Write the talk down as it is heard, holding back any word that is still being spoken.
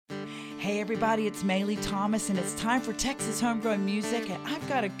Hey everybody, it's Maylee Thomas, and it's time for Texas Homegrown Music, and I've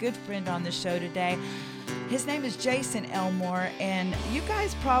got a good friend on the show today. His name is Jason Elmore, and you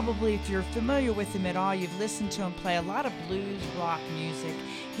guys probably, if you're familiar with him at all, you've listened to him play a lot of blues rock music.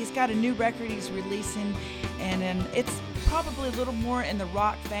 He's got a new record he's releasing, and it's probably a little more in the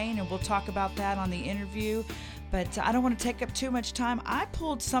rock vein, and we'll talk about that on the interview. But I don't want to take up too much time. I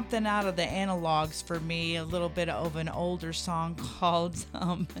pulled something out of the analogs for me, a little bit of an older song called,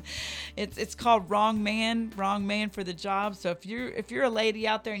 it's called Wrong Man for the Job. So if you're a lady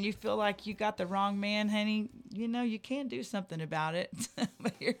out there and you feel like you got the wrong man, honey, you know, you can do something about it.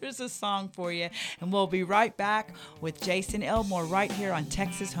 But here's a song for you, and we'll be right back with Jason Elmore right here on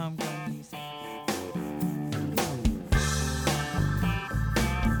Texas Homegrown Music.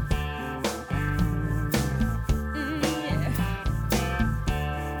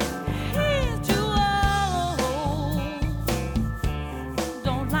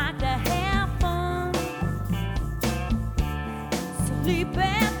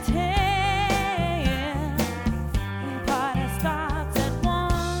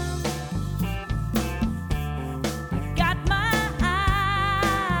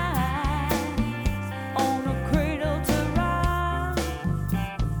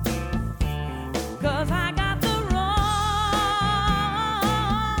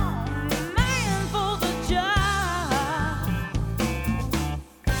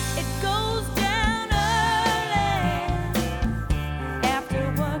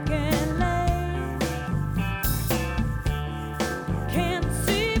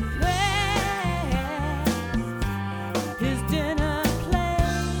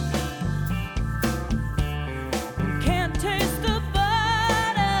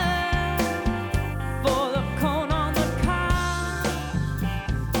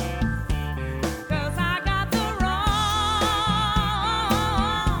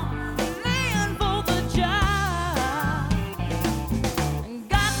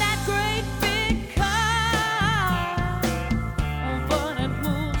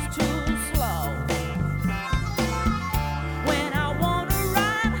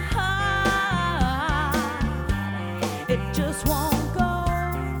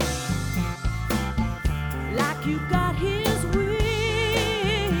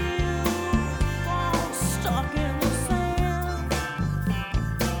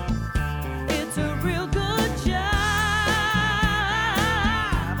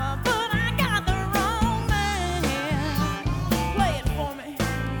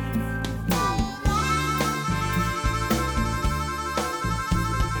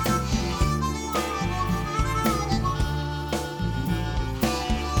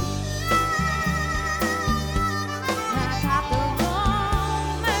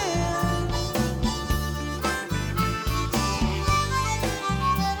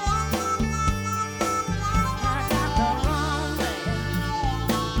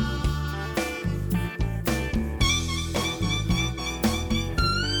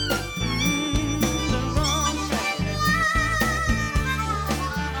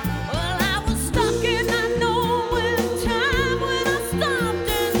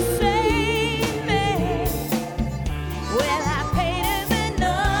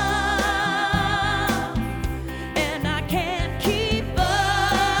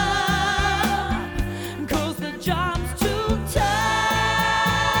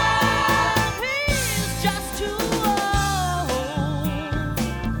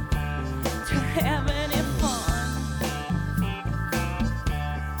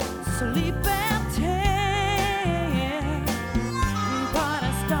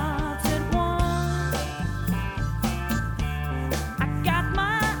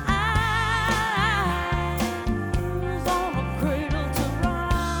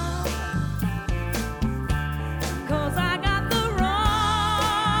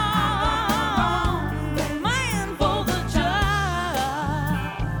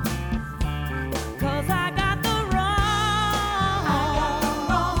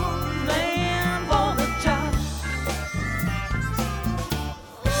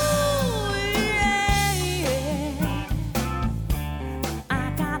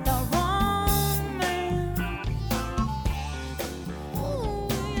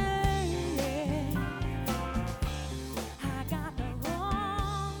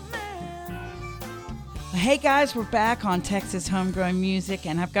 Hey guys, we're back on Texas Homegrown Music,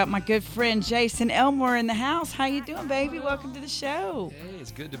 and I've got my good friend Jason Elmore in the house. How you doing, baby? Welcome to the show. Hey,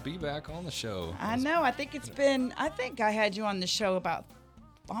 it's good to be back on the show. I know. I think I had you on the show about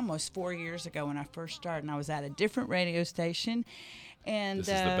almost 4 years ago when I first started, and I was at a different radio station. And this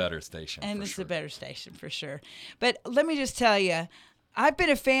is the better station. And for it's sure. the better station for sure. But let me just tell you, I've been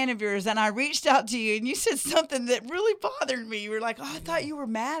a fan of yours, and I reached out to you, and you said something that really bothered me. You were like, "Oh, I thought you were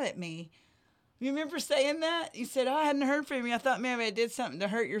mad at me." You remember saying that? You said, "Oh, I hadn't heard from you. I thought maybe I did something to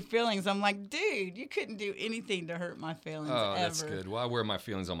hurt your feelings." I'm like, dude, you couldn't do anything to hurt my feelings ever. That's good. Well, I wear my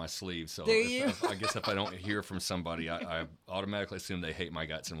feelings on my sleeve, so do you? I guess if I don't hear from somebody, I automatically assume they hate my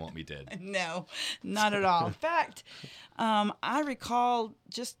guts and want me dead. No, not at all. In fact, I recall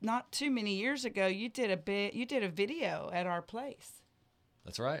just not too many years ago, you did a video at our place.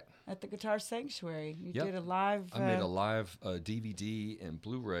 That's right. At the Guitar Sanctuary. You Yep. did a live... I made a live DVD and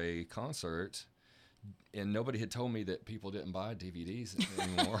Blu-ray concert, and nobody had told me that people didn't buy DVDs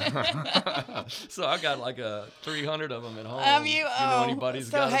anymore. So I got like 300 of them at home.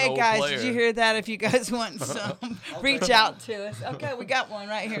 Anybody's so got an hey old guys, player. did you hear that? If you guys want some, reach out to us. Okay, we got one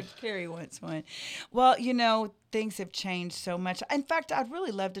right here. Carrie wants one. Well, things have changed so much. In fact, I'd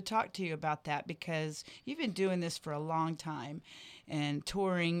really love to talk to you about that because you've been doing this for a long time and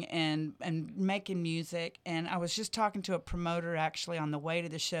touring and making music. And I was just talking to a promoter actually on the way to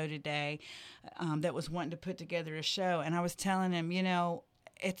the show today that was wanting to put together a show. And I was telling him,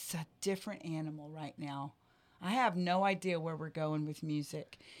 it's a different animal right now. I have no idea where we're going with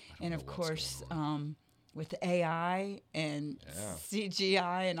music. And of course, with AI and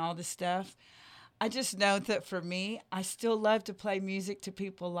CGI and all this stuff, I just know that for me, I still love to play music to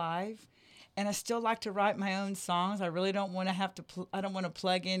people live. And I still like to write my own songs. I really don't want to have to. I don't want to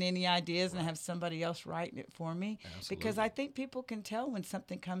plug in any ideas and have somebody else writing it for me. Absolutely. Because I think people can tell when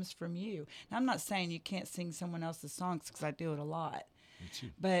something comes from you. Now, I'm not saying you can't sing someone else's songs because I do it a lot. Me too.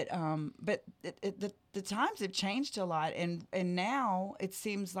 But the times have changed a lot, and now it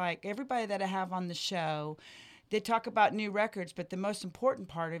seems like everybody that I have on the show, they talk about new records, but the most important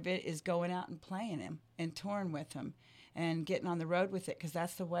part of it is going out and playing them and touring with them. And getting on the road with it, because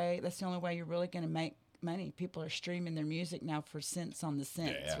that's the only way you're really going to make money. People are streaming their music now for cents on the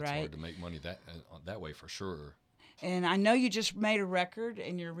cents, yeah, right? It's hard to make money that way for sure. And I know you just made a record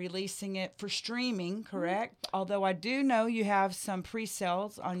and you're releasing it for streaming, correct? Mm-hmm. Although I do know you have some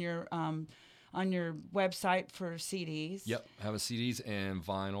pre-sales on your website for CDs. Yep, having CDs and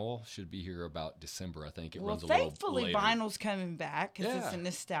vinyl should be here about December. I think it runs a little little later. Thankfully, vinyl's coming back because it's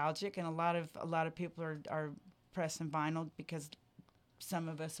nostalgic, and a lot of people are pressing vinyl because some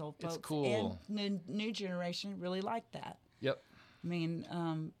of us old folks cool. and new generation really like that. Yep. I mean,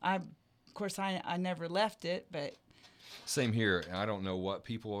 I never left it, but same here. I don't know what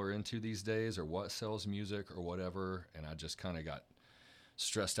people are into these days or what sells music or whatever, and I just kind of got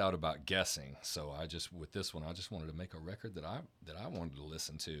stressed out about guessing. So with this one, I just wanted to make a record that I wanted to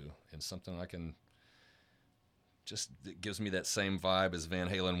listen to, and something I can. It gives me that same vibe as Van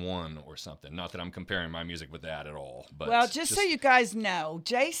Halen 1 or something. Not that I'm comparing my music with that at all. But well, just so you guys know,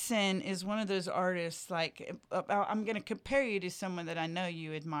 Jason is one of those artists. Like, I'm going to compare you to someone that I know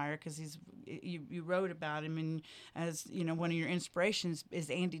you admire because you wrote about him, and as one of your inspirations is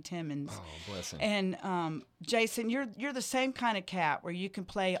Andy Timmons. Oh, bless him. And Jason, you're the same kind of cat where you can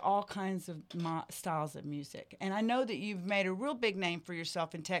play all kinds of styles of music. And I know that you've made a real big name for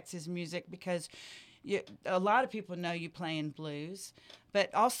yourself in Texas music because. A lot of people know you playing blues,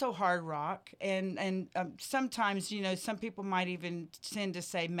 but also hard rock, and sometimes some people might even tend to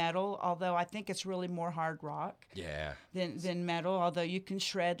say metal, although I think it's really more hard rock than metal, although you can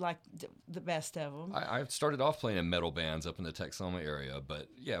shred like the best of them. I started off playing in metal bands up in the Texoma area, but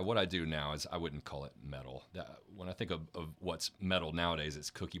what I do now is I wouldn't call it metal. When I think of what's metal nowadays,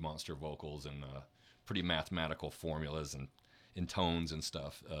 it's Cookie Monster vocals and pretty mathematical formulas and in tones and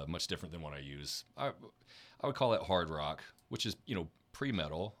stuff, much different than what I use. I would call it hard rock, which is,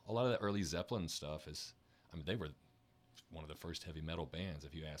 pre-metal. A lot of the early Zeppelin stuff they were one of the first heavy metal bands,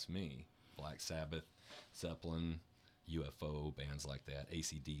 if you ask me. Black Sabbath, Zeppelin, UFO, bands like that,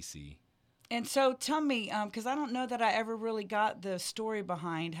 AC/DC. And so tell me, because I don't know that I ever really got the story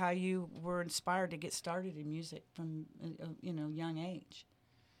behind how you were inspired to get started in music from, young age.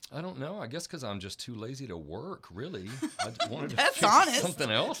 I don't know. I guess because I'm just too lazy to work, really. I wanted to That's figure honest. something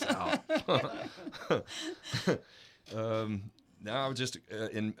else out. Now I was just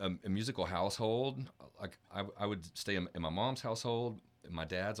in a musical household. Like I would stay in my mom's household, my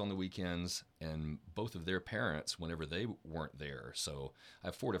dad's on the weekends, and both of their parents whenever they weren't there. So I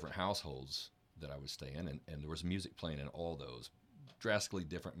have 4 different households that I would stay in, and there was music playing in all those. Drastically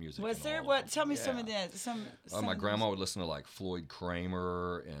different music. Was there what? Tell me some of that. Some my grandma would listen to like Floyd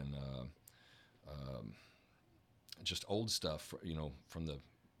Kramer and just old stuff, from the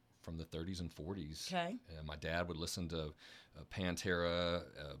from the 30s and 40s. Okay. And my dad would listen to Pantera,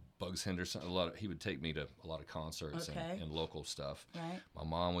 Bugs Henderson. He would take me to a lot of concerts and local stuff. Right. My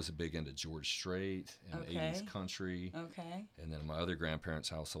mom was big into George Strait and 80s country. Okay. And then in my other grandparents'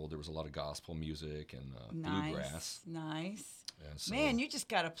 household, there was a lot of gospel music and bluegrass. Nice. And so, man, you just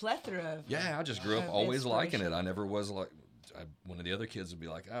got a plethora of. Yeah, I just grew up always liking it. I never was like, one of the other kids would be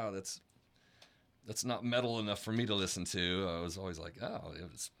like, oh, that's not metal enough for me to listen to. I was always like, oh,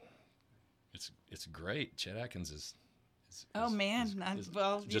 it's great. Chet Atkins is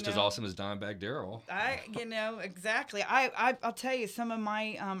just as awesome as Dimebag Darrell. Exactly. I'll tell you, some of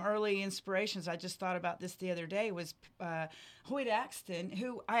my early inspirations, I just thought about this the other day, was Hoyt Axton,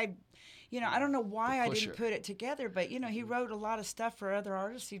 who I don't know why I didn't put it together, but, he wrote a lot of stuff for other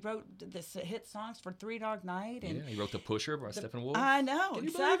artists. He wrote this hit songs for Three Dog Night. And he wrote The Pusher by Steppenwolf. I know,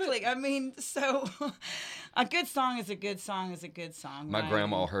 exactly. I mean, so a good song is a good song is a good song. My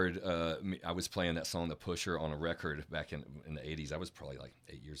grandma heard I was playing that song, The Pusher, on a record back in the 80s. I was probably like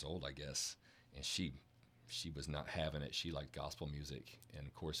 8 years old, I guess. And she was not having it. She liked gospel music. And,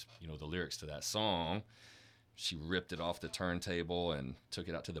 of course, the lyrics to that song, she ripped it off the turntable and took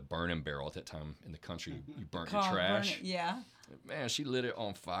it out to the burning barrel. At that time in the country, you burnt your trash. Yeah. Man, she lit it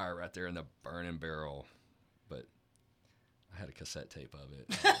on fire right there in the burning barrel. But I had a cassette tape of it.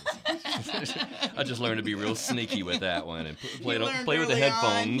 I just learned to be real sneaky with that one and play with the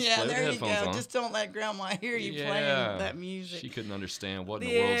headphones. Yeah, there you go. Just don't let Grandma hear you playing that music. She couldn't understand what in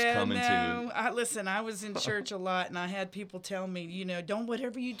the world's coming to. Listen, I was in church a lot, and I had people tell me, don't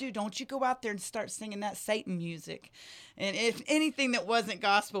whatever you do, don't you go out there and start singing that Satan music. And if anything that wasn't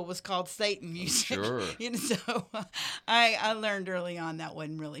gospel was called Satan music. Sure. So I learned early on that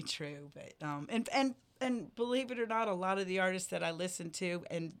wasn't really true. But and believe it or not, a lot of the artists that I listened to,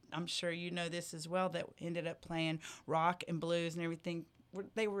 and I'm sure you know this as well, that ended up playing rock and blues and everything,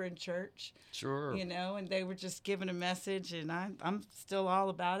 they were in church. Sure. And they were just giving a message, and I'm still all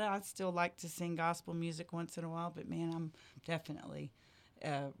about it. I still like to sing gospel music once in a while, but, man, I'm definitely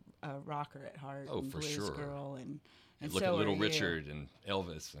a rocker at heart. Oh, and for blues sure. Girl, and look at Little Richard and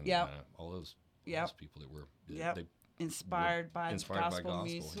Elvis and all those people that were inspired by gospel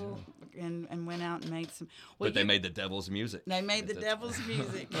music, and went out and made some. But they made the devil's music. They made the devil's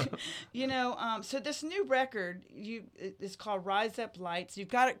music. So this new record, it's called Rise Up Lights. You've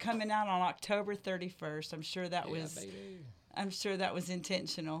got it coming out on October 31st. I'm sure that was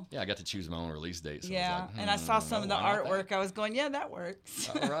intentional. Yeah, I got to choose my own release date. So I and I saw some of the artwork. I was going, that works.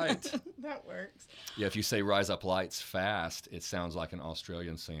 All right. That works. Yeah, if you say Rise Up Lights fast, it sounds like an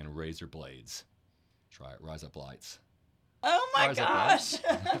Australian saying razor blades. Try it, Rise Up Lights. Oh my gosh!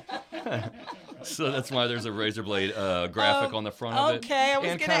 So that's why there's a razor blade graphic on the front of it. Okay, I was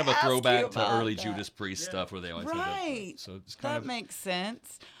and gonna kind of a throwback to early that. Judas Priest stuff where they always right. So it's kind that makes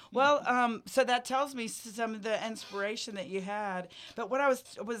sense. Well, so that tells me some of the inspiration that you had. But what I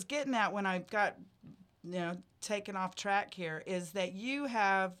was getting at when I got taken off track here is that you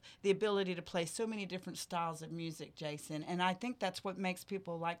have the ability to play so many different styles of music, Jason, and I think that's what makes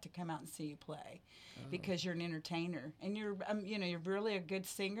people like to come out and see you play, because you're an entertainer and you're you're really a good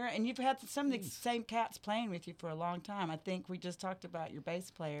singer, and you've had some of the same cats playing with you for a long time. I think we just talked about your bass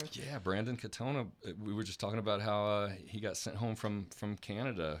player. Yeah, Brandon Katona. We were just talking about how he got sent home from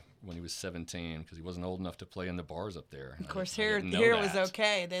Canada when he was 17 because he wasn't old enough to play in the bars up there. Of course, here was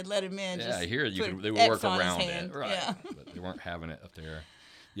okay. They'd let him in. Yeah, here they would work around it, right? Yeah. But they weren't having it up there.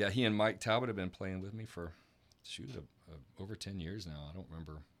 Yeah, he and Mike Talbot have been playing with me for over 10 years now. I don't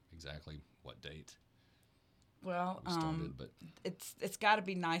remember exactly what date. Well, but it's got to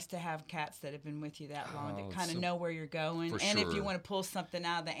be nice to have cats that have been with you that long that kind of know where you're going. And if you want to pull something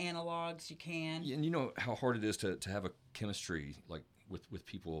out of the analogs, you can. And you know how hard it is to have a chemistry like with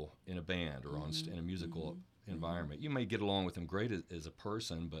people in a band or in a musical environment. You may get along with them great as a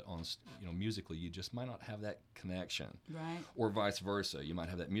person, but on musically you just might not have that connection. Right. Or vice versa. You might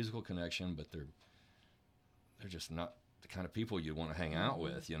have that musical connection, but they're just not the kind of people you want to hang out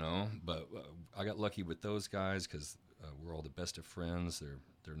with, But I got lucky with those guys because we're all the best of friends.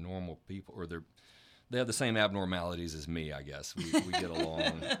 They're normal people, or they have the same abnormalities as me, I guess. We get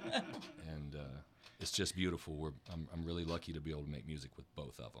along, and it's just beautiful. I'm really lucky to be able to make music with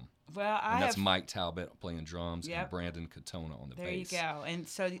both of them. Well, that's Mike Talbot playing drums and Brandon Katona on the bass. There you go. And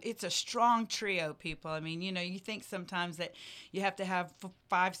so it's a strong trio, people. I mean, you think sometimes that you have to have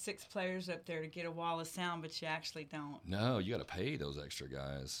 5-6 players up there to get a wall of sound, but you actually don't. No, you got to pay those extra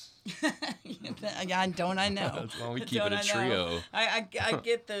guys. Yeah, don't I know? That's why we keep it a trio. I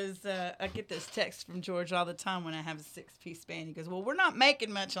get those texts from George all the time when I have a 6-piece band. He goes, "Well, we're not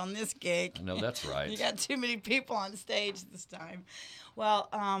making much on this gig." No, that's right. You got too many people on stage this time. Well,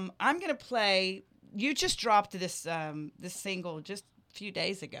 I'm going to play. You just dropped this this single just a few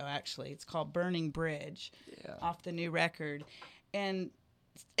days ago, actually. It's called Burning Bridge off the new record. And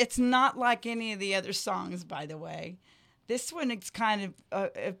it's not like any of the other songs, by the way. This one, it's kind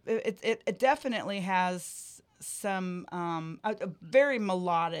of, it definitely has some, a very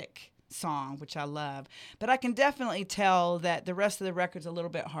melodic song, which I love. But I can definitely tell that the rest of the record's a little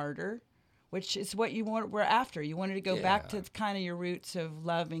bit harder, which is what you were after. You wanted to go back to kind of your roots of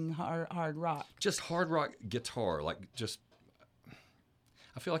loving hard rock. Just hard rock guitar,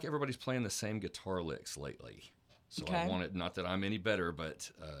 I feel like everybody's playing the same guitar licks lately. So I wanted, not that I'm any better,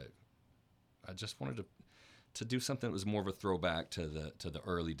 but I just wanted to do something that was more of a throwback to the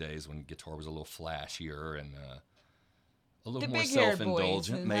early days when guitar was a little flashier and a little more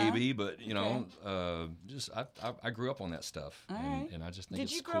self-indulgent, maybe. But I grew up on that stuff, and I just think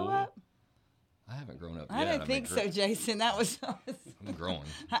it's cool. Did you grow up? I haven't grown up yet. I didn't think so, Jason. That was. I'm growing.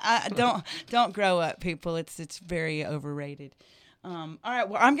 Don't grow up, people. It's very overrated. All right.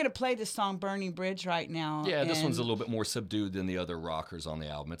 Well, I'm going to play the song "Burning Bridge" right now. Yeah, this one's a little bit more subdued than the other rockers on the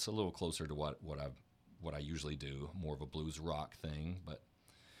album. It's a little closer to what I usually do, more of a blues rock thing. But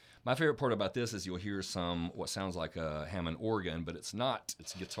my favorite part about this is you'll hear what sounds like a Hammond organ, but it's not.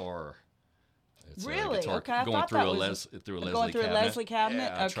 It's guitar. It's really? A guitar okay. Going through a Leslie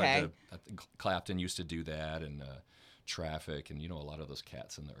cabinet. Yeah, okay. I think Clapton used to do that, and Traffic, and a lot of those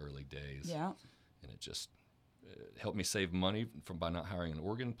cats in the early days. Yeah. And it just helped me save money by not hiring an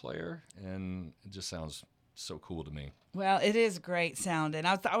organ player, and it just sounds so cool to me. Well, it is a great sound, and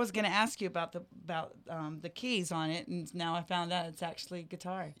I was going to ask you about the keys on it, and now I found out it's actually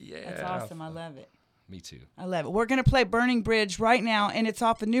guitar. Yeah, that's awesome. I love it. Me too. I love it. We're going to play Burning Bridge right now, and it's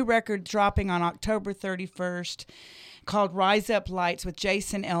off a new record dropping on October 31st called Rise Up Lights with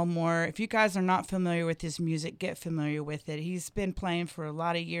Jason Elmore. If you guys are not familiar with his music, get familiar with it. He's been playing for a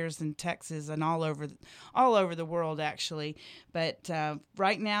lot of years in Texas and all over the world, actually. But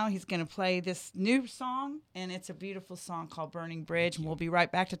right now, he's going to play this new song, and it's a beautiful song called Burning Bridge. And we'll be right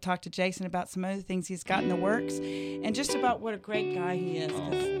back to talk to Jason about some other things he's got in the works and just about what a great guy he is.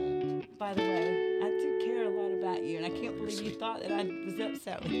 'Cause, by the way, I do care a lot about you, and I can't believe you thought that I was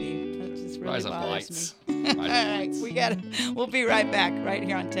upset with you. That just really bothers me. All right, we'll be right back right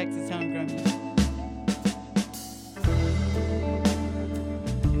here on Texas Homegrown Music.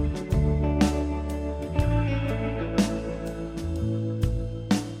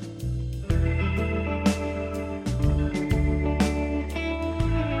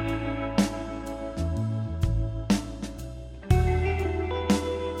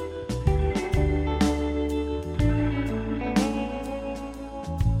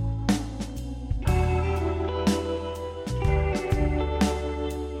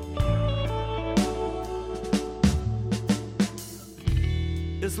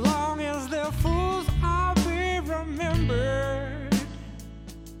 As long as they're fools, I'll be remembered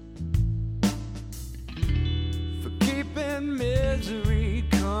for keeping misery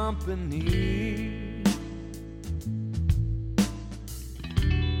company.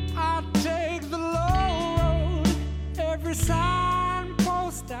 I take the low road, every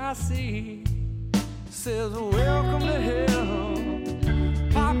signpost I see says welcome to hell,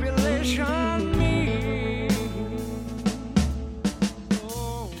 population me.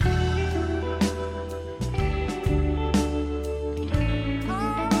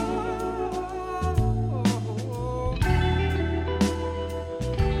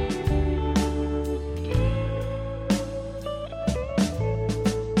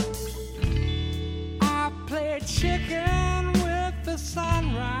 Chicken with the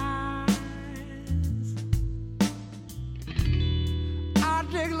sunrise. I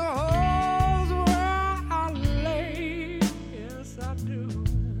dig the holes where I lay. Yes, I do.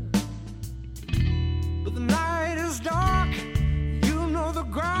 But the night is dark. You know the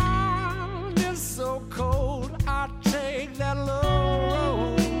ground is so cold. I take that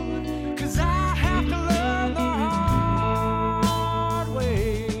low road, 'cause I have to learn the hard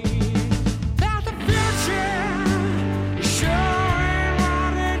way.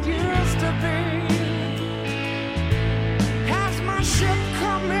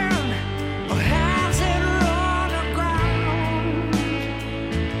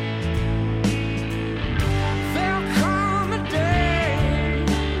 They'll come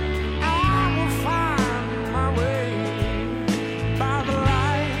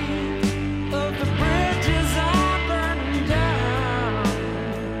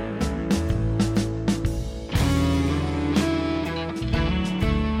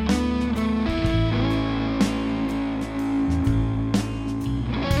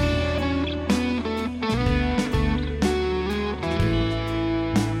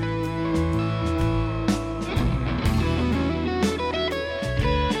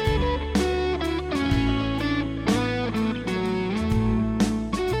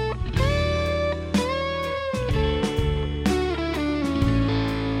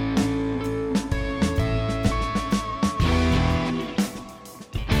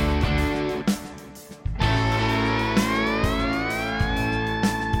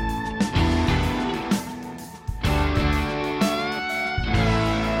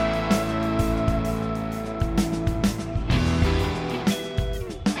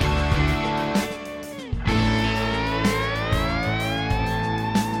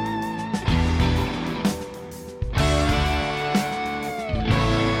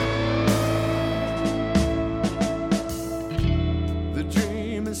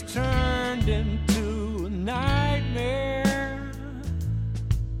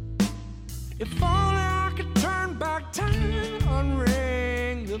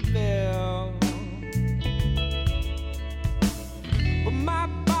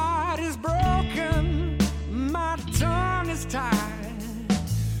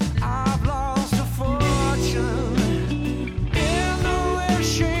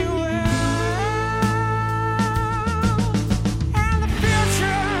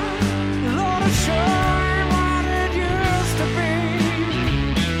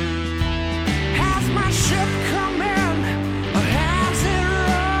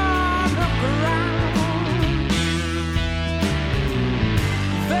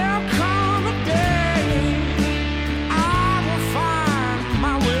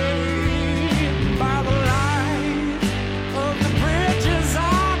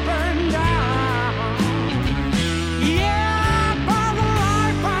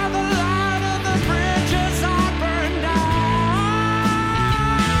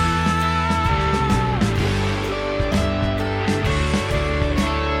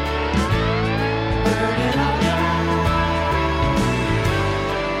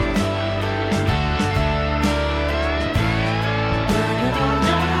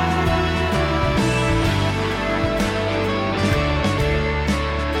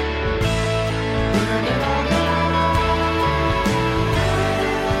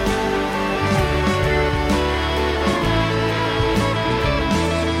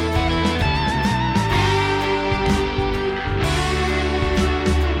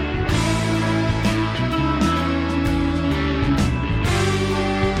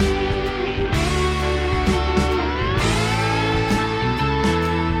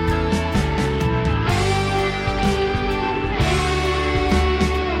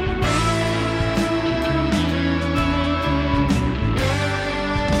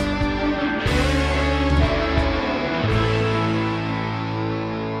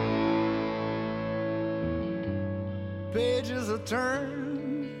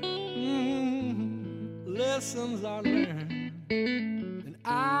lessons I learned. And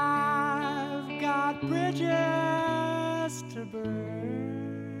I've got bridges to burn.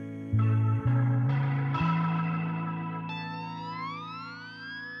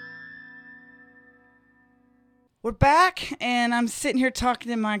 We're back, and I'm sitting here talking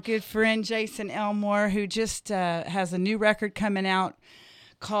to my good friend Jason Elmore, who just has a new record coming out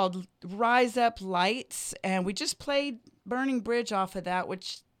called Rise Up Lights, and we just played Burning Bridge off of that,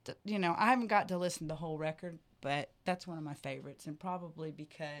 which, you know, I haven't got to listen to the whole record, but that's one of my favorites, and probably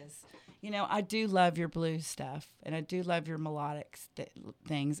because, you know, I do love your blues stuff, and I do love your melodic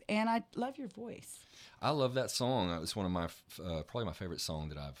things, and I love your voice. I love that song. It's one of my probably my favorite song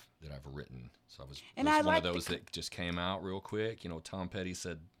that I've written. So it was one of those that just came out real quick. You know, Tom Petty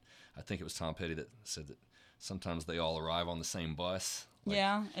said, I think it was Tom Petty that said that sometimes they all arrive on the same bus. Like,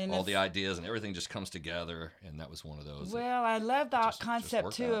 yeah, and all the ideas and everything just comes together, and that was one of those. Well, I love the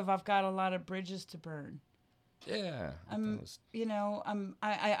concept too of I've got a lot of bridges to burn. Yeah,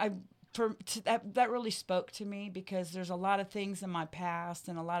 that really spoke to me, because there's a lot of things in my past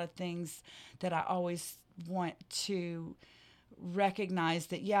and a lot of things that I always want to recognize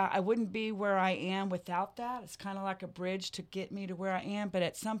that, yeah, I wouldn't be where I am without that. It's kind of like a bridge to get me to where I am. But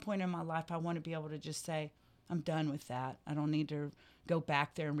at some point in my life, I want to be able to just say, I'm done with that. I don't need to go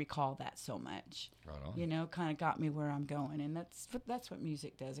back there and recall that so much. Right on. You know, kind of got me where I'm going. And that's what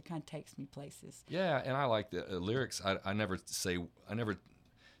music does. It kind of takes me places. Yeah, and I like the lyrics. I never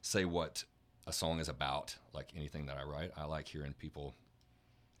say what a song is about, like anything that I write. I like hearing people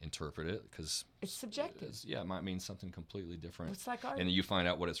interpret it, because it's subjective. It might mean something completely different. It's like art. And you find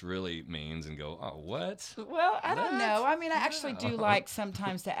out what it really means and go, oh, what? Well, I don't know. I mean, I actually do like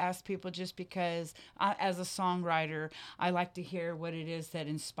sometimes to ask people, just because as a songwriter, I like to hear what it is that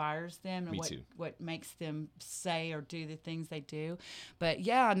inspires them and what makes them say or do the things they do. But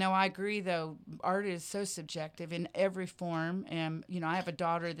yeah, no, I agree though. Art is so subjective in every form. And, you know, I have a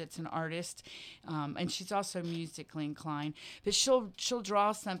daughter that's an artist, and she's also musically inclined, but she'll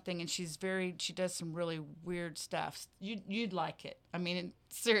draw something, and she does some really weird stuff. You'd like it. I mean,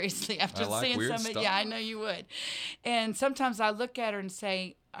 seriously, after seeing some of it, yeah, I know you would. And sometimes I look at her and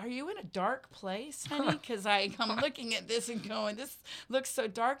say, are you in a dark place, honey? Because I'm looking at this and going, this looks so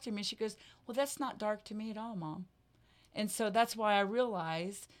dark to me. She goes, well, that's not dark to me at all, Mom. And so that's why I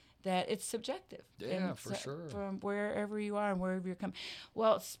realized that it's subjective. Yeah, for sure. From wherever you are and wherever you're coming.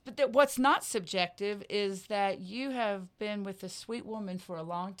 Well, but what's not subjective is that you have been with a sweet woman for a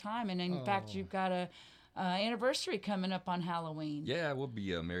long time, and in fact, you've got a anniversary coming up on Halloween. Yeah, we'll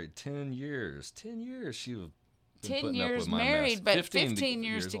be married 10 years. 10 years. She was 10 years married, but 15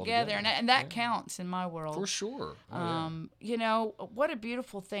 years together, and that counts in my world. For sure. You know, what a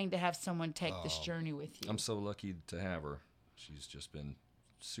beautiful thing to have someone take this journey with you. I'm so lucky to have her. She's just been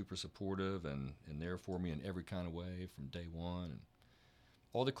super supportive and there for me in every kind of way from day one, and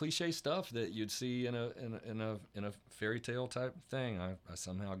all the cliche stuff that you'd see in a fairy tale type thing. I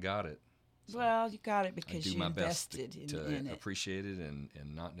somehow got it. So well, you got it because you invested in it. To appreciate it and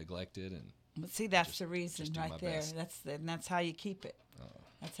not neglect it. And see, that's the reason right there. That's how you keep it.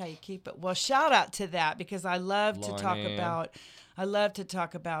 That's how you keep it. Well, shout out to that, because I love to talk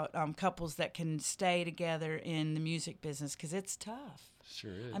about couples that can stay together in the music business, because it's tough.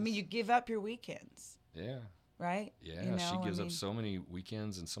 Sure is. I mean, you give up your weekends. Yeah. Right? Yeah, you know, she gives up so many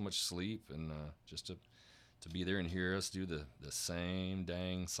weekends and so much sleep, and just to be there and hear us do the same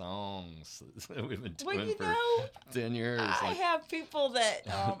dang songs that we've been doing for 10 years. I have people that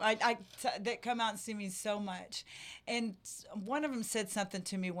that come out and see me so much, and one of them said something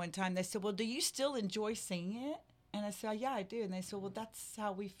to me one time. They said, well, do you still enjoy singing it? And I said, yeah, I do. And they said, well, that's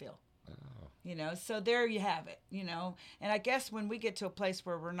how we feel. You know, so there you have it, you know. And I guess when we get to a place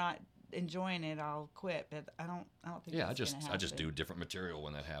where we're not enjoying it, I'll quit. But I don't think. Yeah, I just do different material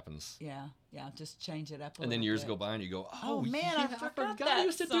when that happens. Yeah, just change it up. And then years go by, and you go, oh man, yeah, I forgot that I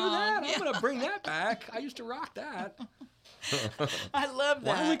used to song. do that. Yeah. I'm gonna bring that back. I used to rock that. I love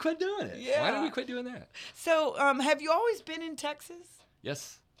that. Why did we quit doing it? Yeah. Why did we quit doing that? So, have you always been in Texas?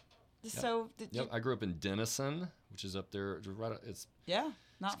 Yes. So, I grew up in Denison, which is up there. It's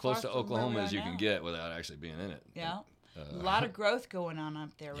not as close to Oklahoma as you now. can get without actually being in it. Yeah, a lot of growth going on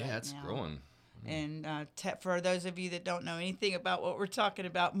up there right now. Yeah, it's growing. And for those of you that don't know anything about what we're talking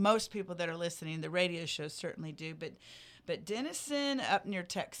about, most people that are listening, the radio shows certainly do. But Denison, up near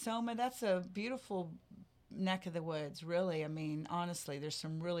Texoma, that's a beautiful neck of the woods, really. I mean, honestly, there's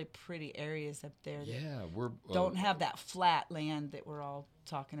some really pretty areas up there that don't have that flat land that we're all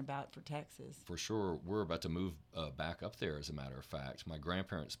talking about for Texas. For sure. We're about to move back up there, as a matter of fact. My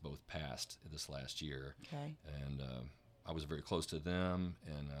grandparents both passed this last year. Okay. And I was very close to them,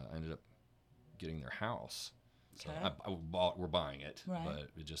 and I ended up getting their house. So Okay. we're buying it, Right. but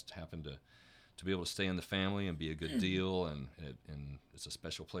it just happened to be able to stay in the family and be a good deal, and it's a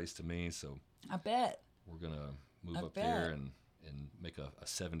special place to me. So I bet. we're gonna move I up bet. there and make a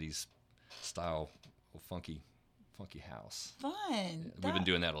 70s style funky house. Fun. We've been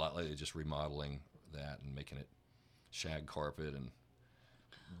doing that a lot lately, just remodeling that and making it shag carpet and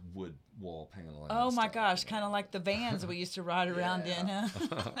wood wall paneling. Oh and my stuff, gosh, you know. kind of like the vans we used to ride around in,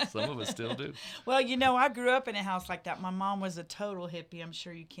 huh? Some of us still do. Well, I grew up in a house like that. My mom was a total hippie. I'm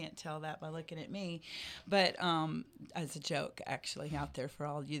sure you can't tell that by looking at me. But as a joke, actually, out there for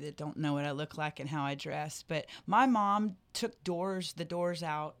all of you that don't know what I look like and how I dress. But my mom took the doors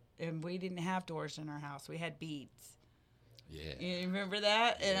out, and we didn't have doors in our house. We had beads. Yeah. You remember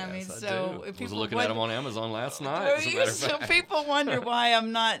that? And I mean, Yes, so do. if I was people looking at them on Amazon last night. Were As a you? matter of So fact. people wonder why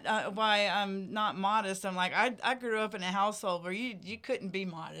I'm not modest. I'm like, I grew up in a household where you couldn't be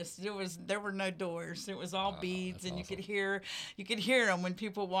modest. There were no doors. It was all beads, that's and awesome. you could hear them when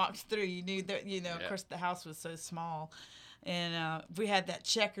people walked through. You knew that Of Yeah. course the house was so small, and we had that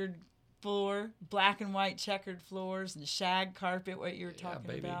checkered floor, black and white checkered floors, and shag carpet. What you were talking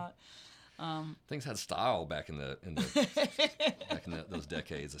baby. about. Things had style back in the those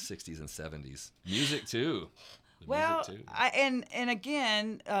decades, the 60s and 70s. Music too. The Well, music too. and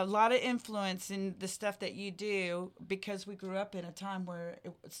again, a lot of influence in the stuff that you do because we grew up in a time where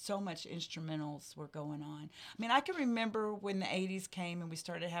so much instrumentals were going on. I mean, I can remember when the 80s came and we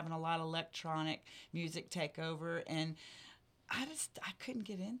started having a lot of electronic music take over, and I couldn't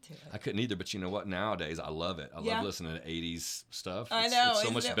get into it. I couldn't either, but you know what? Nowadays, I love it. I Yeah. love listening to 80s stuff. I It's know, so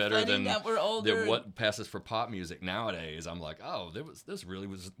isn't much it better funny than that we're older than and- what passes for pop music nowadays. I'm like, oh, this really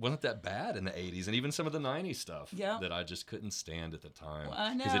wasn't that bad in the 80s, and even some of the 90s stuff Yeah. that I just couldn't stand at the time Well,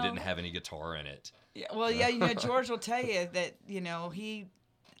 I because it didn't know. have any guitar in it. Yeah, well, yeah, George will tell you that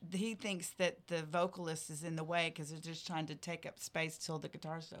he thinks that the vocalist is in the way because they're just trying to take up space till the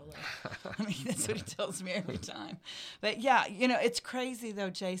guitar solo. I mean, that's what he tells me every time. But yeah, it's crazy though,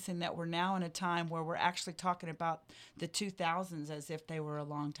 Jason, that we're now in a time where we're actually talking about the 2000s as if they were a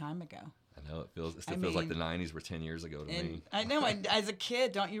long time ago. I know it still feels like the 90s were 10 years ago to me. I know, and as a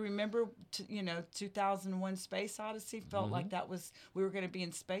kid, don't you remember, 2001 Space Odyssey felt like we were going to be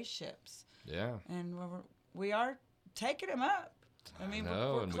in spaceships. Yeah. And we are taking them up. I mean,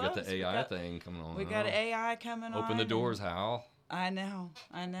 No, we're and close. we got the AI thing coming on. We got AI coming on. Open the doors, Hal. I know.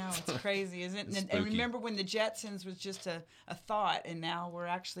 It's crazy, isn't it? It's And spooky. remember when the Jetsons was just a thought, and now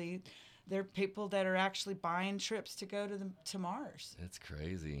there are people that are actually buying trips to go to Mars. It's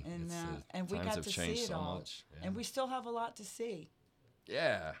crazy. And we times got have to changed see it so all. much. Yeah. And we still have a lot to see.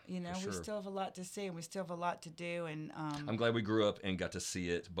 Yeah. for We sure. still have a lot to see, and we still have a lot to do. And I'm glad we grew up and got to see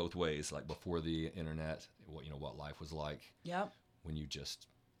it both ways, like before the internet. What life was like yep. when you just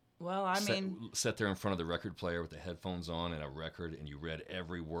Well, I mean, sat there in front of the record player with the headphones on and a record, and you read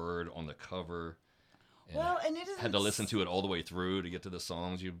every word on the cover. and it had to listen to it all the way through to get to the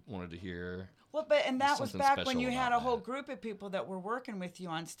songs you wanted to hear. Well, that was something back when special you had about a whole that. group of people that were working with you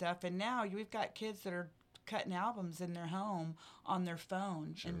on stuff, and now we've got kids that are cutting albums in their home on their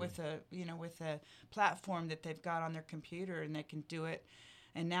phone and with a platform that they've got on their computer, and they can do it.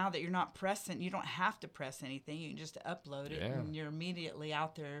 And now that you're not pressing, you don't have to press anything. You can just upload it, Yeah. and you're immediately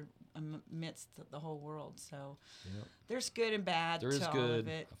out there amidst the whole world. So Yep. there's good and bad There is to all good. of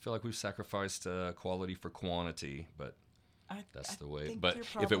it. I feel like we've sacrificed quality for quantity, but that's the way. think But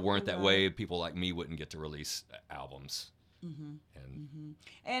you're if it weren't probably that way, right. people like me wouldn't get to release albums.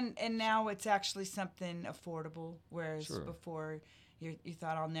 And And now it's actually something affordable, whereas Sure. before you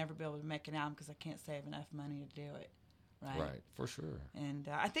thought I'll never be able to make an album because I can't save enough money to do it, right, for sure. And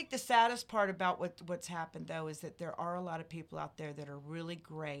I think the saddest part about what's happened though is that there are a lot of people out there that are really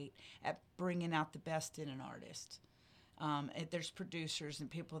great at bringing out the best in an artist. There's producers and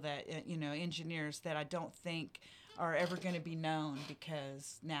people that engineers that I don't think are ever going to be known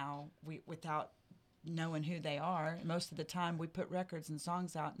because now without knowing who they are, most of the time we put records and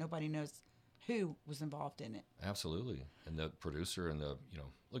songs out, nobody knows who was involved in it. Absolutely. And the producer and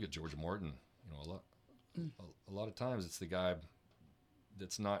look at George Martin. A lot of times it's the guy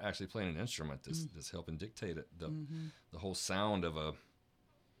that's not actually playing an instrument that's helping dictate it, the whole sound of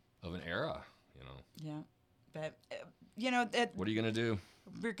an era. Yeah, but that What are you gonna do?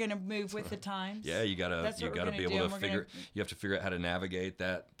 we're going to move with the times. Yeah, you gotta That's what we're be gonna able do, to and we're figure. gonna- You have to figure out how to navigate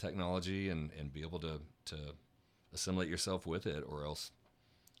that technology and be able to assimilate yourself with it, or else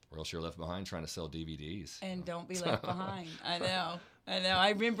you're left behind trying to sell DVDs. And don't be left behind. I know. I know.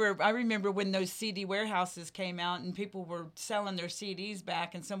 I remember when those CD warehouses came out and people were selling their CDs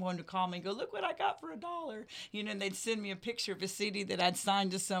back, and someone would call me and go, "Look what I got for $1." And they'd send me a picture of a CD that I'd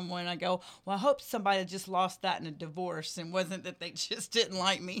signed to someone. I go, "Well, I hope somebody had just lost that in a divorce and wasn't that they just didn't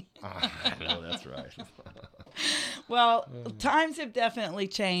like me." No, that's right. Well, times have definitely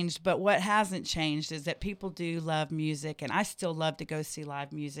changed, but what hasn't changed is that people do love music, and I still love to go see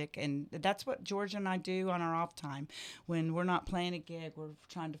live music, and that's what George and I do on our off time. When we're not playing a gig, we're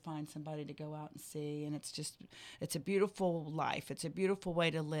trying to find somebody to go out and see, and it's a beautiful life. It's a beautiful way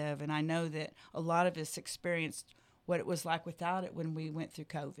to live, and I know that a lot of us experienced what it was like without it when we went through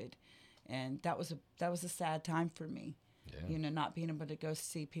COVID, and that was a sad time for me. Yeah. Not being able to go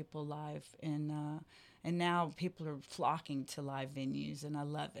see people live, and now people are flocking to live venues, and I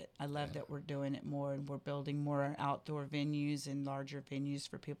love it. I love that we're doing it more, and we're building more outdoor venues and larger venues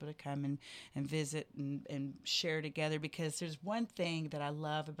for people to come and visit and share together, because there's one thing that I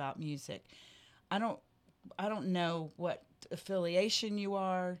love about music. I don't know what affiliation you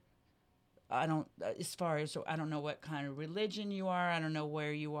are. I don't know what kind of religion you are. I don't know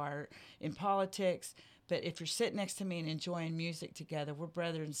where you are in politics. But if you're sitting next to me and enjoying music together, we're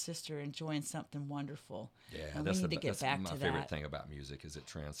brother and sister enjoying something wonderful. Yeah, and that's we need to get back my to favorite that. thing about music is it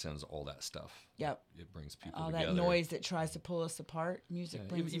transcends all that stuff. Yep. It brings people All together. that noise that tries to pull us apart, music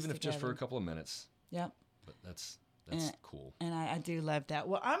brings us even if just for together. a couple of minutes. Yep. But that's cool. And I do love that.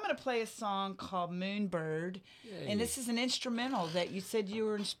 Well, I'm going to play a song called Moonbird. Yay. And this is an instrumental that you said you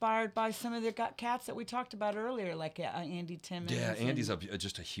were inspired by some of the cats that we talked about earlier, like Andy Timmons. Yeah, Andy's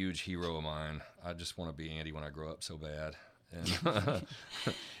just a huge hero of mine. I just want to be Andy when I grow up so bad. And,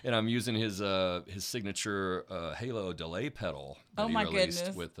 and I'm using his signature Halo delay pedal that he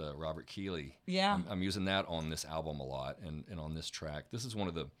released with Robert Keeley. Yeah. I'm using that on this album a lot, and on this track. This is one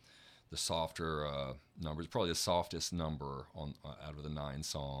of the softer numbers, probably the softest number out of the 9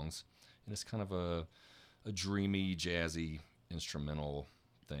 songs, and it's kind of a dreamy, jazzy instrumental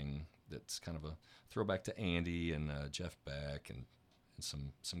thing that's kind of a throwback to Andy and Jeff Beck and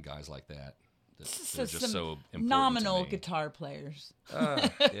some guys like that. They're just so important nominal to me. guitar players.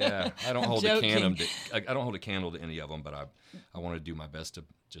 Yeah, I don't hold joking. I don't hold a candle to any of them, but I want to do my best to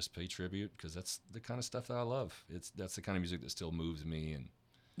just pay tribute, because that's the kind of stuff that I love. That's the kind of music that still moves me. And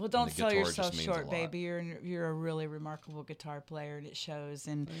well, don't sell yourself just short, means a lot. baby. You're a really remarkable guitar player, and it shows.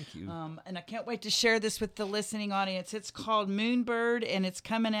 And Thank you. And I can't wait to share this with the listening audience. It's called Moonbird, and it's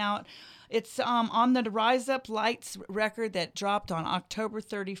coming out. It's on the Rise Up Lights record that dropped on October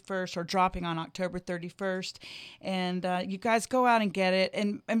 31st, or dropping on October 31st. And you guys go out and get it,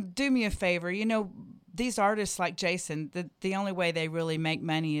 and do me a favor. These artists like Jason, the only way they really make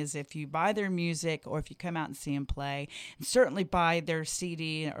money is if you buy their music, or if you come out and see them play, and certainly buy their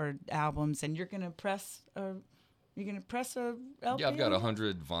CD or albums. And you're going to press a LP? Yeah, I've got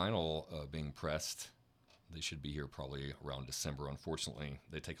 100 vinyl being pressed. They should be here probably around December. Unfortunately,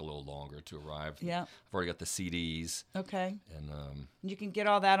 they take a little longer to arrive. Yeah. I've already got the CDs. Okay. And you can get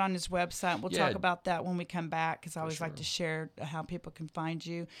all that on his website. We'll talk about that when we come back, because I always like to share how people can find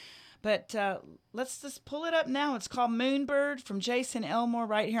you. But let's just pull it up now. It's called Moonbird from Jason Elmore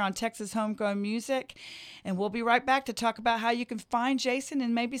right here on Texas Homegrown Music. And we'll be right back to talk about how you can find Jason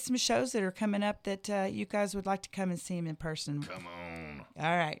and maybe some shows that are coming up that you guys would like to come and see him in person. come on.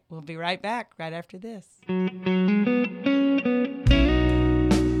 All right. We'll be right back right after this.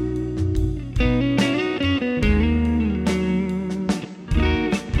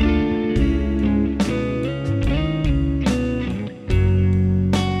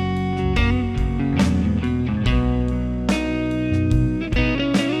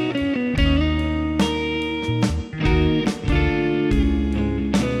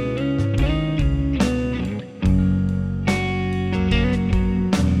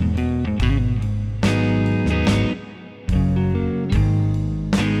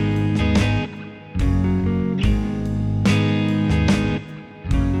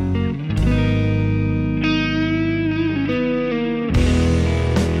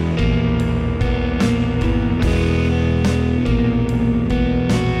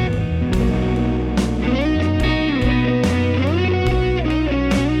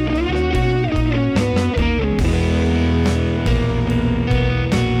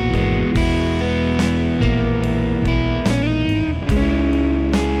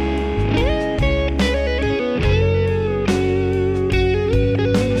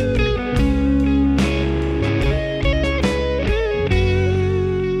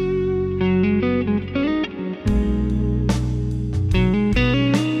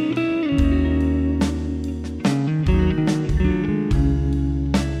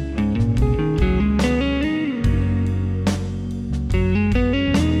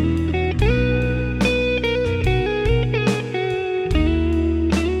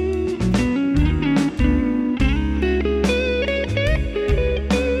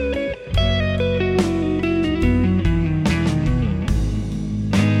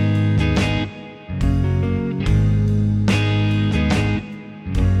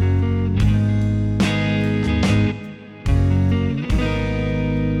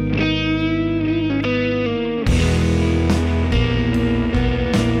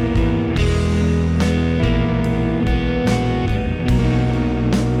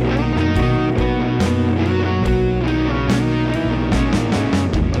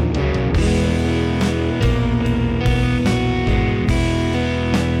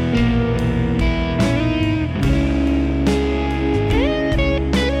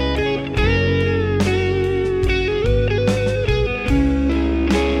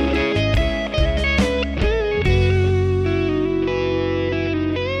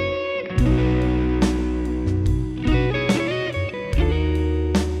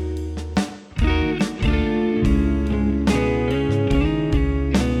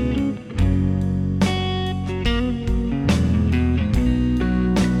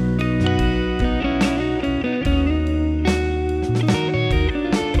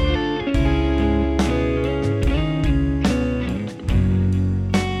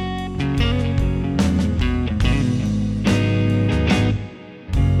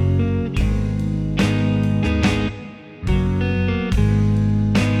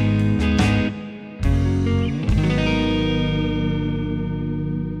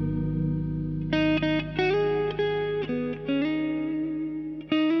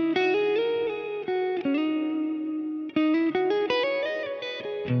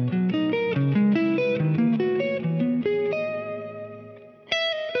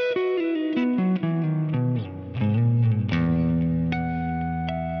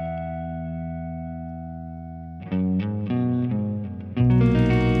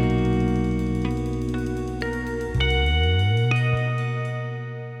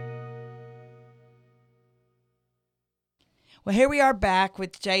 Well, here we are back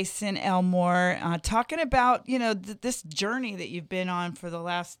with Jason Elmore, talking about, this journey that you've been on for the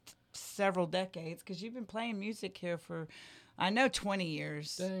last several decades, because you've been playing music here for, I know, 20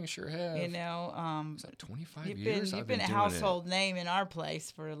 years. Dang, sure have. Is that 25 years? You've been a household name in our place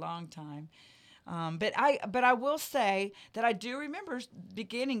for a long time. But I will say that I do remember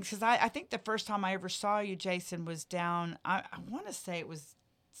beginnings, because I think the first time I ever saw you, Jason, was down, I want to say it was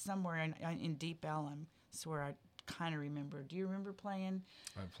somewhere in Deep Ellum. That's where I kind of remember. Do you remember playing?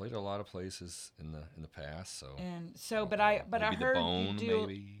 I played a lot of places in the past, so. And so, but I heard the Bone, you do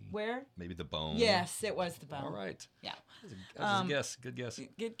maybe. Where? Maybe the Bone. Yes, it was the Bone. All right. Yeah. That's a guess. Good guess.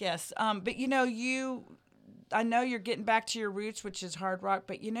 Good guess. But I know you're getting back to your roots, which is hard rock,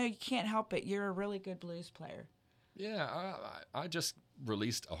 but you can't help it. You're a really good blues player. Yeah, I just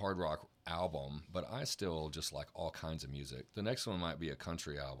released a hard rock album, but I still just like all kinds of music. The next one might be a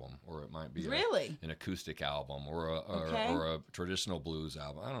country album, or it might be an acoustic album, or a traditional blues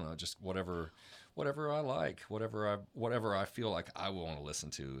album. I don't know, just whatever I like, whatever I feel like I want to listen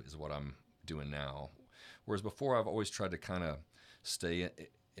to is what I'm doing now. Whereas before, I've always tried to kind of stay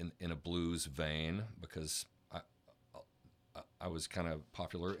in a blues vein, because I was kind of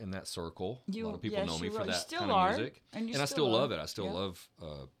popular in that circle. A lot of people know me for that kind of music. And I still love it. I still love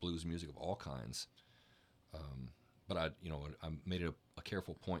blues music of all kinds. But I made it a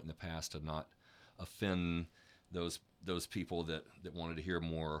careful point in the past to not offend those people that wanted to hear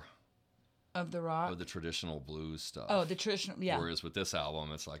more of the rock, of the traditional blues stuff. Oh, the traditional, yeah. Whereas with this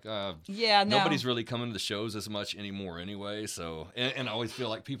album, it's like, no. Nobody's really coming to the shows as much anymore anyway. So, and I always feel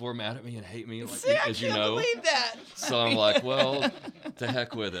like people are mad at me and hate me, like, as you know. I can't believe that. So I'm like, well, to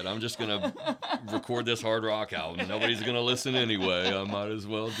heck with it. I'm just gonna record this hard rock album. Nobody's gonna listen anyway. I might as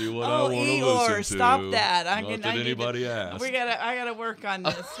well do what I want to listen to. Stop that! Not that anybody asked. I gotta work on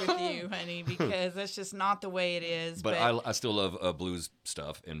this with you, honey, because that's just not the way it is. But I still love blues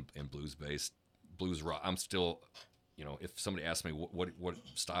stuff and blues based. Blues rock. I'm still, if somebody asks me what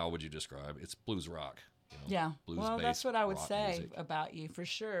style would you describe, it's blues rock. Yeah. Well, that's what I would say music about you for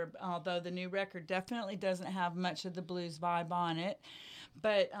sure. Although the new record definitely doesn't have much of the blues vibe on it.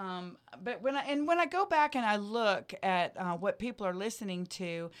 But when I go back and I look at what people are listening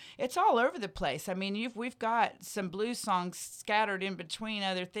to, it's all over the place. I mean, we've got some blues songs scattered in between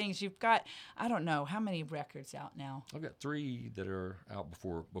other things. You've got, I don't know, how many records out now? I've got 3 that are out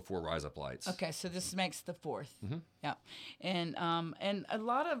before Rise Up Lights. Okay, so this makes the 4th. Mm-hmm. Yeah, and a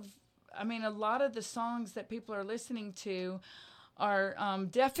lot of the songs that people are listening to are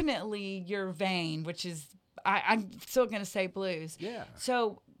definitely your vein, which is. I'm still going to say blues. Yeah.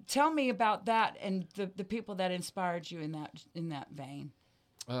 So tell me about that and the people that inspired you in that vein.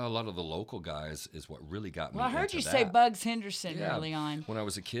 A lot of the local guys is what really got me. Well, I heard into you that. say Bugs Henderson early on. When I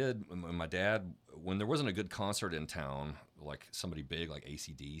was a kid, my dad, when there wasn't a good concert in town, like somebody big like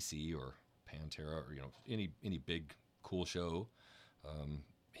AC/DC or Pantera or any big cool show,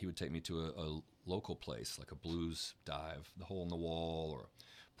 he would take me to a local place like a blues dive, the Hole in the Wall or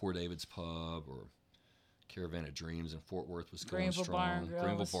Poor David's Pub or Caravan of Dreams in Fort Worth was going strong.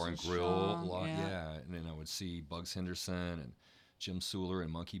 Greenville Bar and Grill a lot, yeah. And then I would see Bugs Henderson and Jim Suler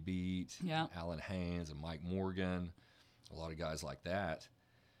and Monkey Beat, and Alan Haynes and Mike Morgan, a lot of guys like that.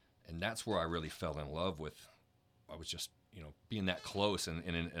 And that's where I really fell in love with. I was just, being that close and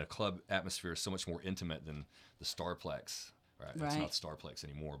in a club atmosphere is so much more intimate than the Starplex. Right. It's not Starplex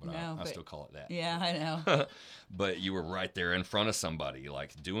anymore, but I still call it that. Yeah, I know. But you were right there in front of somebody,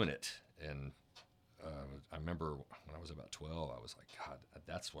 like doing it. And I remember when I was about 12, I was like, God,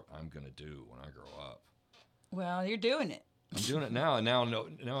 that's what I'm going to do when I grow up. Well, you're doing it. I'm doing it now, and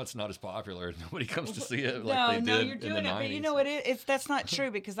now it's not as popular. Nobody comes to see it like they did you're doing in the it, 90s. But that's not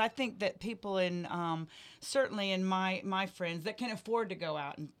true, because I think that people in certainly in my friends that can afford to go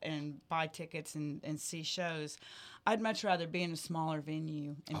out and buy tickets and see shows, I'd much rather be in a smaller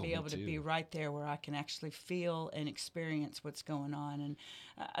venue and be able to be right there where I can actually feel and experience what's going on. And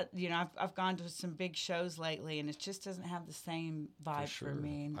I've gone to some big shows lately, and it just doesn't have the same vibe for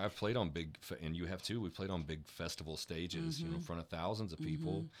me. I've played on big, and you have too. We played on big festival stages, in front of thousands of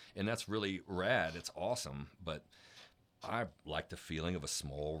people, and that's really rad. It's awesome, but I like the feeling of a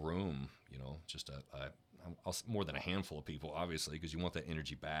small room. Just more than a handful of people, obviously, because you want that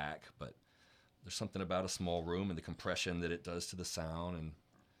energy back, but. There's something about a small room and the compression that it does to the sound, and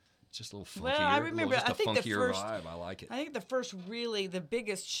it's just a little funkier. Well, I remember, I think funkier vibe. I like it. I think the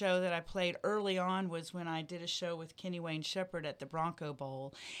biggest show that I played early on was when I did a show with Kenny Wayne Shepherd at the Bronco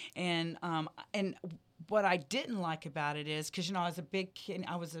Bowl, and what I didn't like about it is, because, I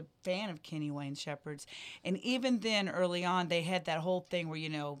was a fan of Kenny Wayne Shepherd's. And even then, early on, they had that whole thing where,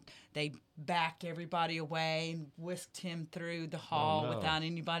 they backed everybody away and whisked him through the hall without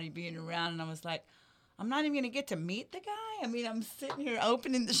anybody being around. And I was like, I'm not even going to get to meet the guy. I mean, I'm sitting here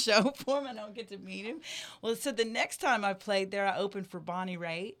opening the show for him. I don't get to meet him. Well, so the next time I played there, I opened for Bonnie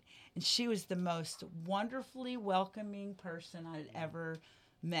Raitt. And she was the most wonderfully welcoming person I'd ever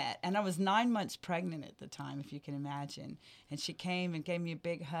met. And I was 9 months pregnant at the time, if you can imagine. And she came and gave me a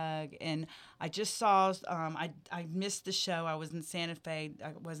big hug. And I just saw, I missed the show. I was in Santa Fe.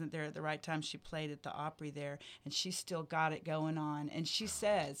 I wasn't there at the right time. She played at the Opry there. And she still got it going on. And she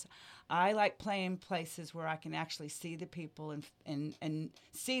says, I like playing places where I can actually see the people and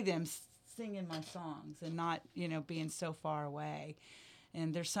see them singing my songs and not, being so far away.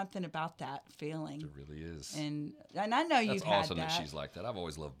 And there's something about that feeling. There really is. And I know you've had awesome that. that she's like that. I've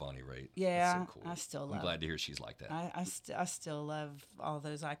always loved Bonnie Raitt. Yeah, That's so cool. I still love. I'm glad to hear she's like that. I still love all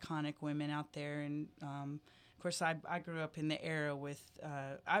those iconic women out there. And of course, I grew up in the era with.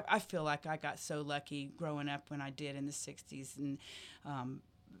 I feel like I got so lucky growing up when I did in the '60s and.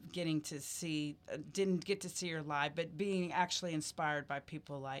 Getting to see, didn't get to see her live, but being actually inspired by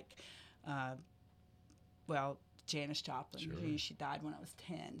people like, Janis Joplin. Sure. She died when I was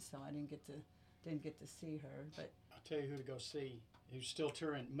 10, so I didn't get to see her. But I'll tell you who to go see. Who's still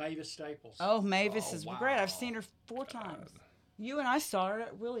touring? Mavis Staples. oh, Mavis is wow. great. I've seen her 4 times. You and I saw her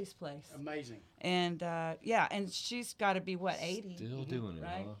at Willie's place. Amazing. And and she's got to be 80? Still doing it,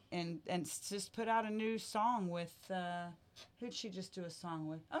 right? huh? And just put out a new song with who'd she just do a song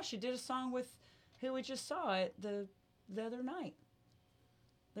with? Oh, she did a song with who we just saw at the other night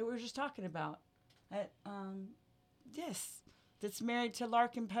that we were just talking about. At yes, that's married to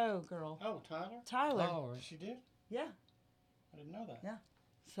Larkin Poe girl. Oh, Tyler. Tyler. Oh, she did. Yeah. I didn't know that. Yeah.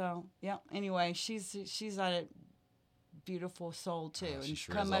 So yeah. Anyway, she's a beautiful soul too. Oh, she and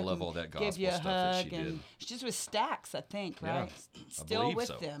sure come is. I up love and all that give gospel you a stuff hug, that she and did. she's with Stax, I think, Yeah, right? I Still believe with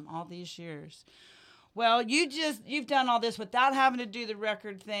so. them all these years. Well, you've done all this without having to do the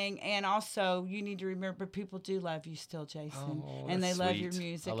record thing, and also you need to remember people do love you still, Jason, Oh, and they that's love your sweet.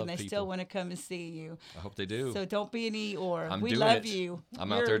 music, I love and they still people. want to come and see you. I hope they do. So don't be an Eeyore. I'm We doing love it. you.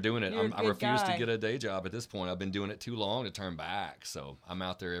 I'm out there doing it. You're a I good refuse guy. to get a day job at this point. I've been doing it too long to turn back. So I'm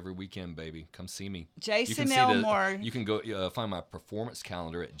out there every weekend, baby. Come see me. Jason Elmore. You can go find my performance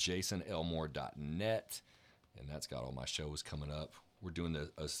calendar at jasonelmore.net, and that's got all my shows coming up. We're doing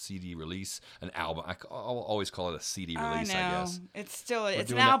a CD release, an album. I'll always call it a CD release, I guess. It's still We're it's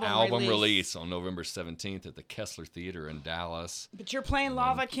doing an album, an album release on November 17th at the Kessler Theater in Dallas. But you're playing And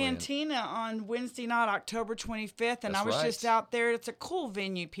Lava then playing- Cantina on Wednesday night, October 25th, and That's I was right. just out there. It's a cool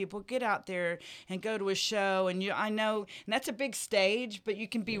venue. People get out there and go to a show, and I know, and that's a big stage, but you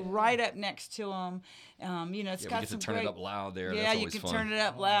can be right up next to them. It's Yeah, got we get some to turn great, it up loud there. Yeah, That's you always can fun. turn it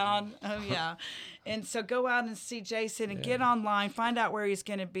up loud. Oh yeah, and so go out and see Jason and get online, find out where he's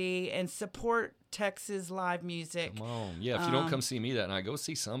going to be, and support Texas live music. Come on. Yeah, if you don't come see me that night, go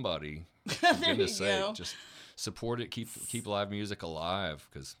see somebody. For There goodness you sake, go. just support it. Keep live music alive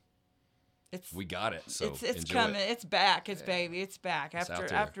because we got it. So it's enjoy coming. it. It's back. It's baby. It's back. It's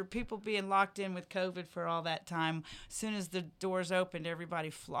out After there. people being locked in with COVID for all that time, as soon as the doors opened, everybody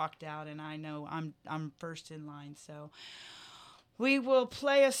flocked out, and I know I'm first in line. So we will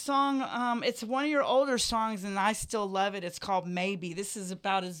play a song. It's one of your older songs, and I still love it. It's called Maybe. This is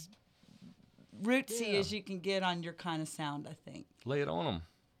about as rootsy as you can get on your kind of sound, I think. Lay it on them.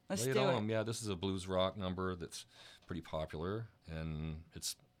 Let's Lay it do on it. them. Yeah, this is a blues rock number that's pretty popular, and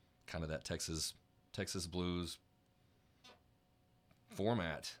it's kind of that Texas blues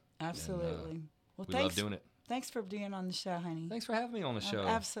format. Absolutely. Well, We thanks. love doing it. Thanks for being on the show, honey. Thanks for having me on the show.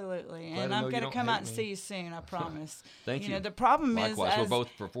 Absolutely. Glad And to I'm know you going to don't come hate out and me. see you soon, I promise. Thank you. The problem Likewise, is we're both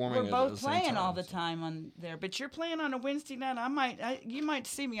performing we're at both the same playing all time, the so. time on there. But you're playing on a Wednesday night. You might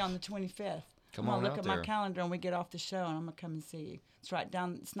see me on the 25th. Come I'm on gonna look out at there. my calendar when we get off the show, and I'm gonna come and see you. It's right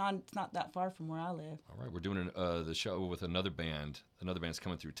down. It's not that far from where I live. All right, we're doing the show with another band. Another band's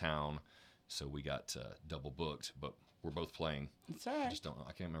coming through town, so we got double booked, but we're both playing. It's all I right. just don't.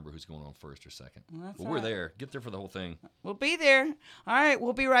 I can't remember who's going on first or second. Well, that's but all we're right. there. Get there for the whole thing. We'll be there. All right,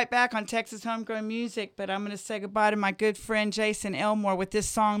 we'll be right back on Texas Homegrown Music, but I'm going to say goodbye to my good friend Jason Elmore with this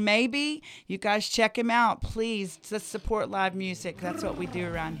song, Maybe. You guys check him out, please. Let's support live music. That's what we do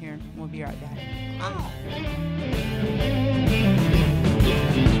around here. We'll be right back.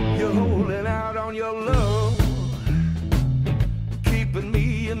 You're holding out on your love, keeping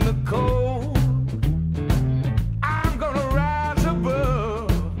me in the cold. I'm gonna rise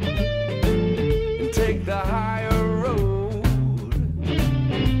above and take the higher road.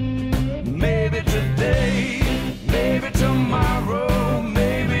 Maybe today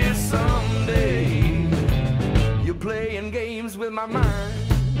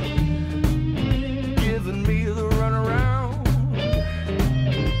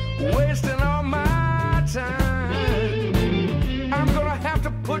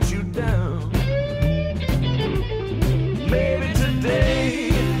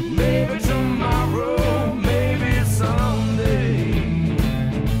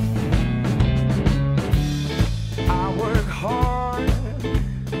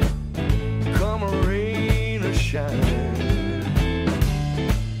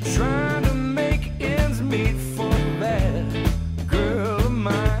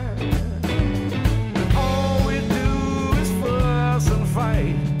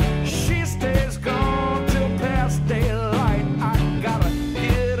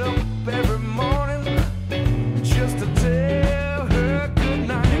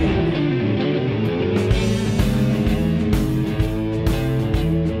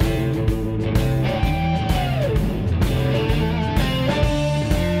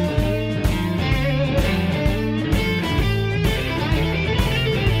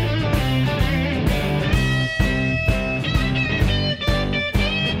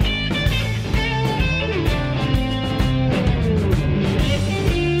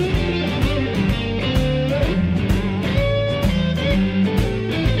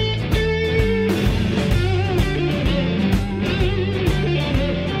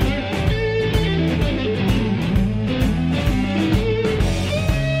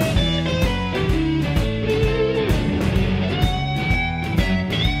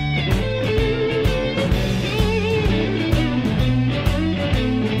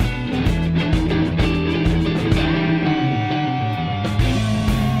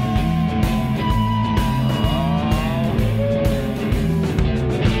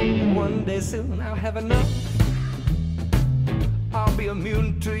have enough, I'll be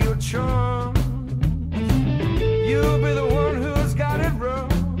immune to your charm. You'll be the one who's got it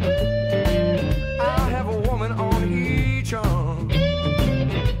rough. I'll have a woman on each arm.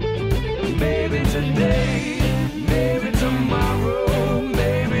 Maybe today, maybe tomorrow,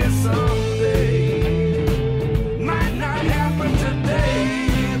 maybe someday. Might not happen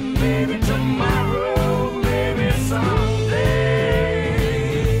today, maybe tomorrow, maybe someday.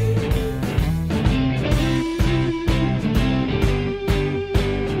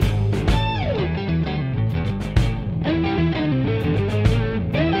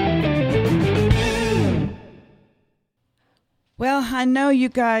 Well, I know you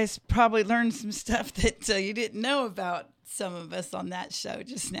guys probably learned some stuff that you didn't know about some of us on that show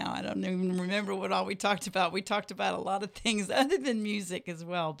just now. I don't even remember what all we talked about. We talked about a lot of things other than music as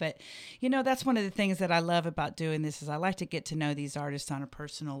well. But, you know, that's one of the things that I love about doing this is I like to get to know these artists on a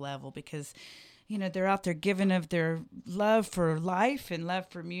personal level because, you know, they're out there giving of their love for life and love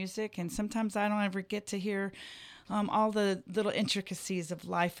for music. And sometimes I don't ever get to hear all the little intricacies of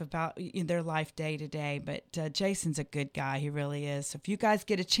life about their life day to day. But Jason's a good guy. He really is. So if you guys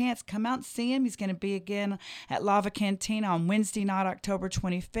get a chance, come out and see him. He's going to be again at Lava Cantina on Wednesday night, October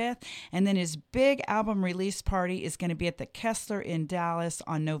 25th. And then his big album release party is going to be at the Kessler in Dallas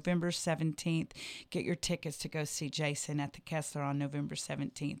on November 17th. Get your tickets to go see Jason at the Kessler on November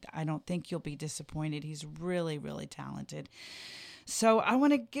 17th. I don't think you'll be disappointed. He's really, really talented. So I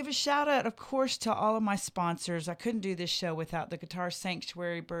want to give a shout out, of course, to all of my sponsors. I couldn't do this show without the Guitar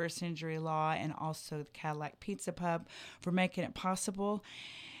Sanctuary, Burris Injury Law, and also the Cadillac Pizza Pub for making it possible.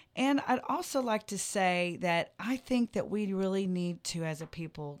 And I'd also like to say that I think that we really need to, as a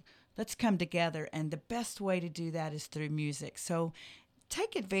people, let's come together. And the best way to do that is through music. So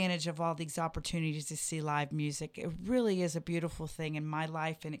take advantage of all these opportunities to see live music. It really is a beautiful thing in my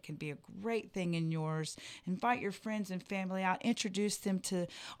life, and it can be a great thing in yours. Invite your friends and family out. Introduce them to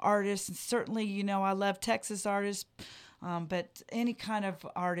artists. And certainly, you know, I love Texas artists. But any kind of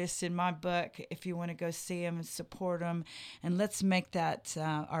artist in my book, if you want to go see them and support them, and let's make that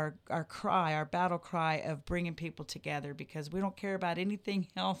our cry, our battle cry of bringing people together, because we don't care about anything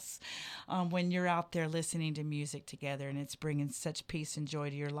else when you're out there listening to music together, and it's bringing such peace and joy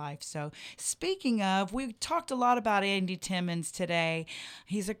to your life. So speaking of, we talked a lot about Andy Timmons today.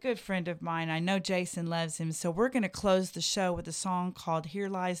 He's a good friend of mine. I know Jason loves him. So we're going to close the show with a song called Here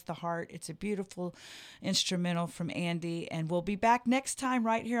Lies the Heart. It's a beautiful instrumental from Andy. And we'll be back next time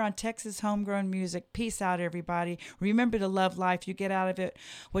right here on Texas Homegrown Music. Peace out, everybody. Remember to love life. You get out of it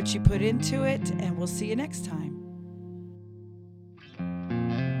what you put into it, and we'll see you next time.